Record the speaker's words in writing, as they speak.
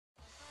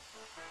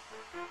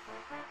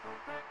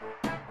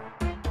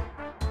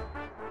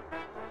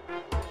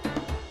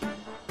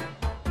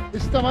E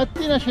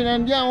stamattina ce ne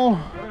andiamo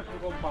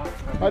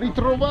a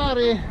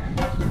ritrovare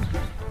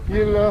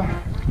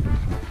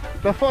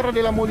la forra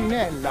della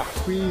Molinella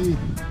qui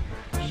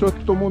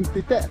sotto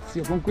Monte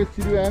Terzi con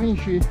questi due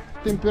amici.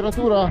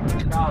 Temperatura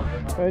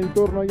è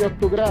intorno agli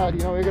 8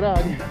 gradi, 9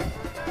 gradi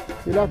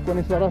e l'acqua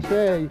ne sarà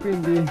 6,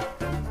 quindi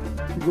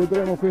ci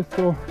godremo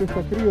questa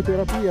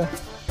crioterapia.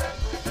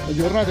 La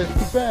giornata è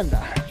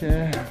stupenda,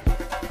 c'è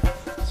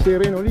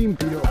sereno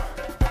limpido,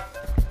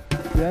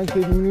 è anche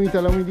diminuita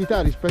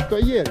l'umidità rispetto a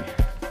ieri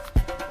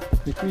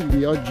e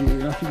quindi oggi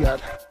è una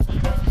figata.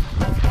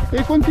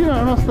 E continua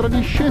la nostra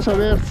discesa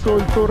verso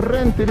il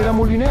torrente della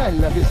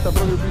Molinella che sta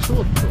proprio qui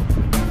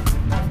sotto.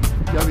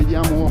 Già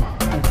vediamo,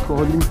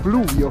 ecco,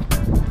 l'impluvio.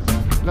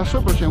 Là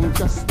sopra c'è un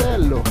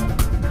castello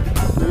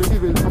dove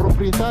vive il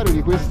proprietario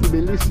di questi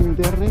bellissimi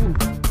terreni.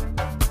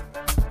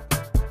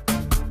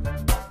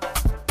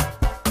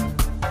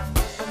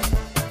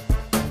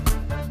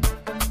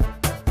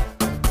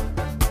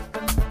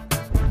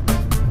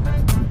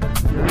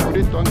 Vi avevo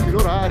detto anche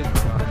l'orario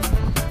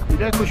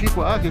ed eccoci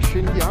qua che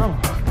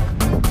scendiamo.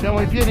 Siamo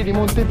ai piedi di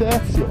Monte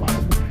Tezio,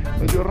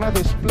 la giornata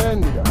è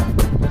splendida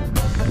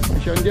e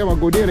ci andiamo a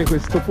godere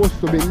questo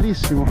posto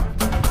bellissimo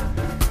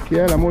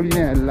che è la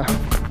Molinella.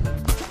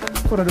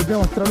 Ora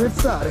dobbiamo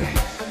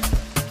attraversare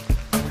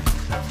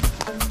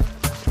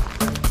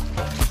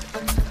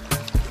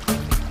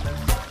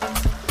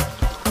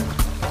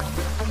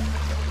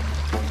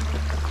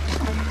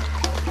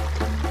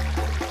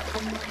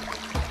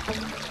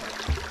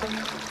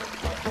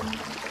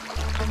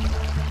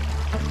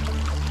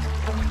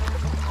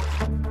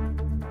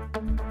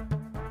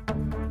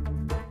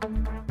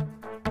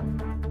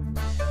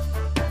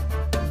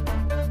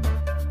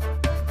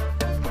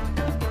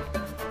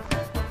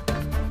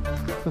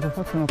è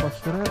stata fatta una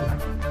passerella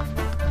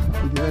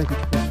e direi che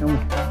ci possiamo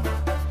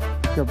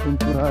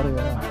avventurare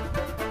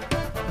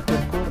a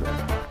percorrere.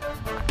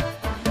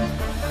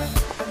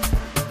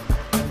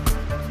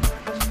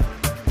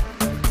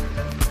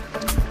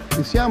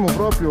 E siamo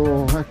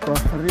proprio, ecco,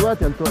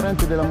 arrivati al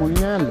torrente della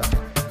Molinella.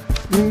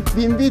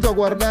 Vi invito a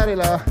guardare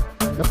la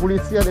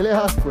pulizia delle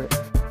acque.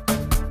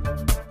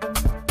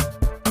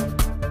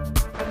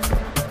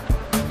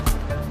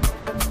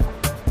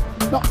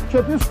 No,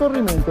 c'è più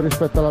scorrimento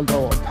rispetto all'altra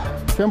volta.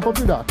 C'è un po'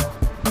 più d'acqua,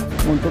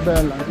 molto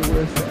bella anche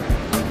questa.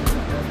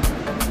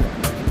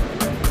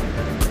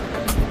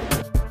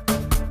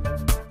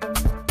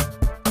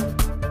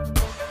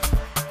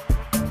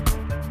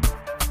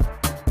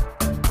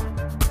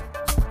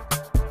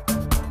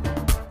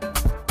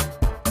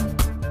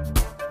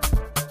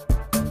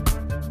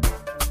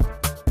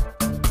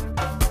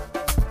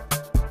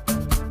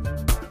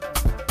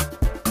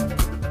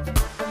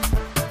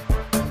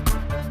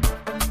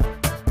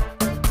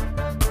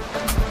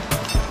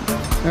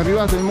 È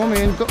arrivato il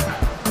momento,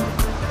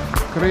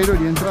 credo,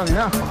 di entrare in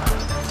acqua.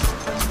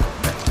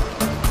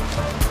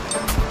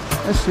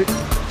 Eh sì.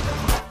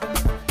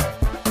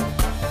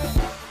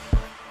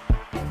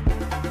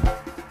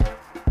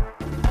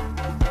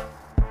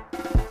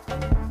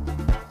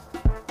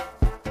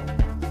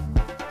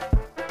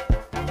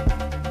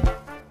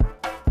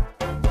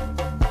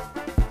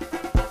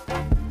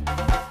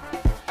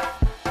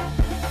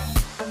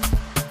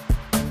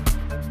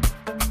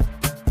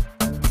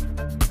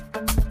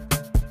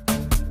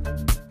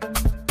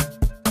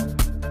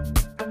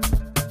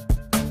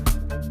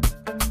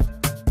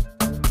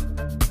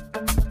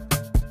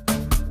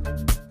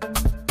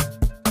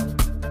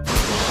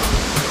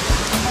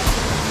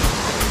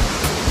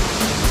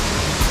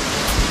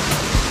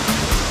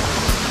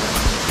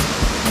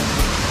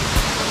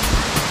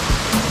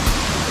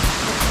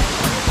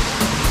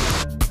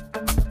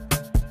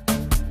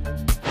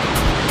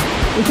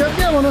 E ci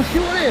abbiamo uno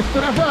scivoletto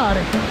da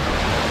fare.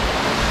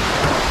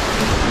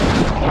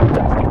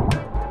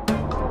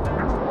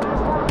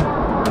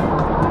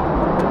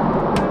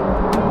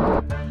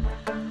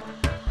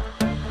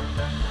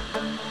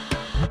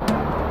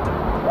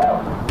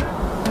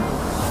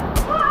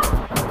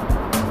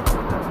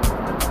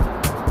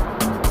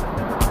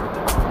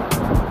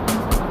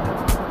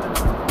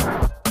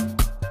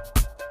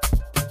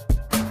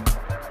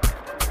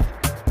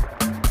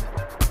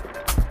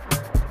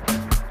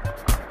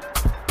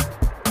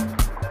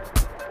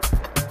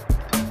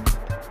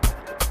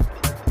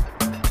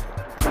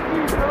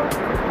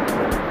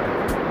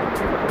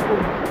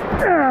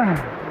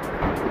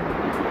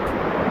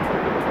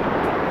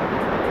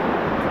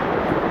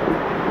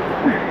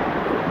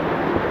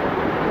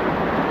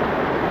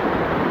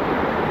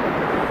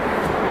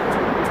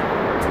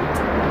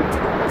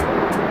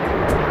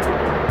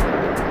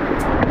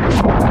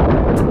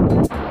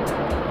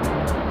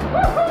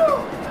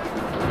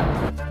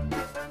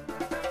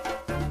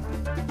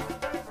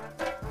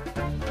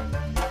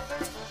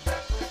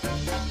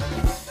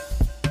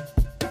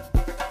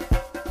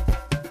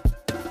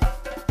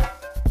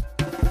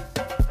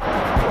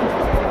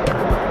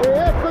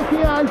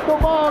 Il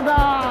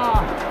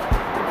toboga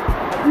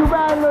più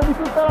bello di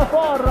tutta la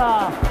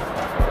forra.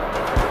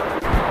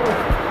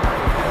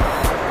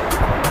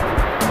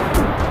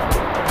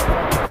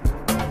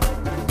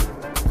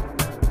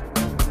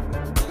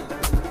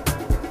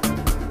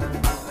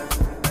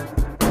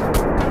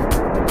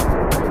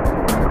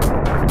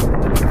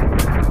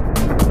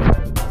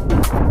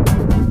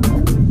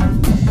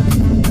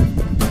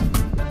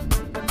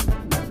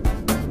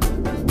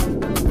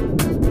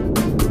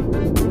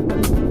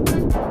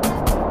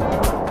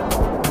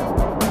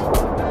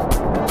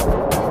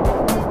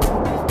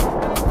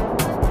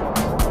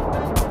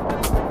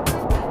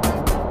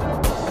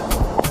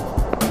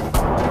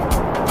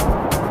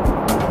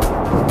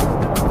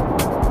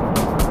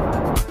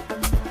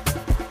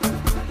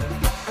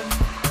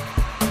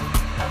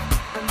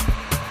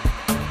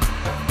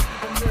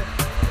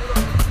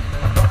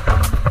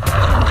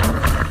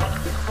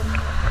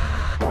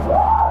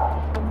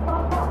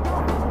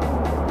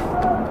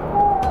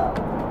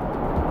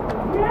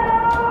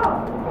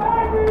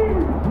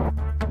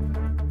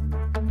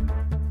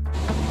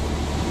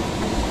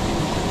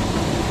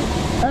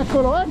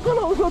 Eccolo,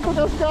 eccolo, sotto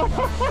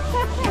cascata.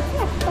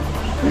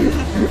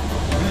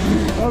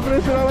 Ha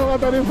preso la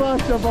lavata di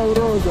faccia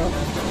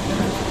paurosa.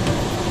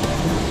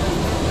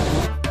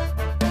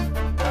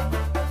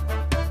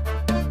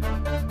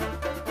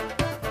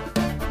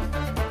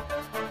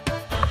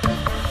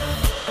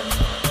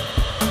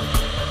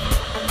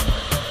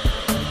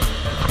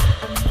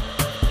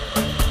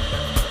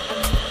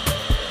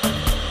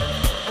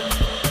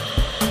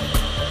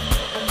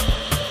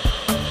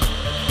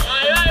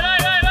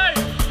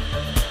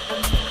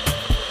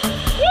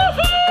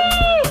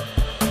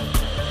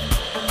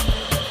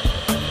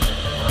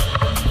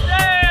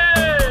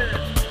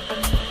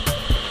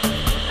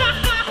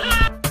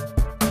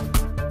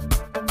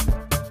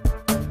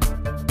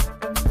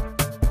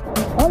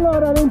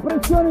 Allora, le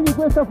impressioni di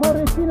questa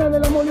forrettina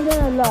della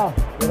Molinella?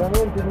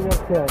 Veramente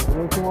divertente,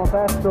 l'ultimo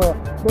pezzo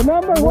The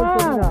number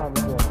molto one!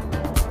 dinamico.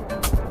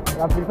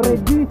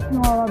 Freddissimo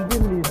ma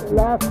bellissimo.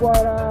 L'acqua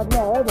era,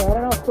 no, vabbè,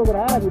 erano 8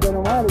 gradi, bene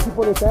o male,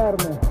 tipo le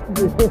terme.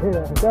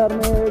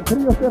 Terme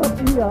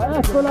crioterapia.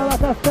 Eccola la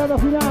cascata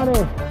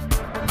finale.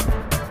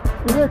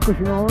 Ed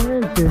eccoci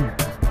nuovamente in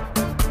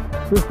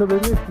questa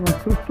bellissima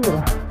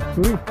struttura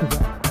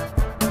turistica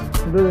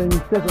dove è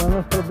iniziata la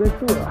nostra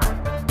avventura.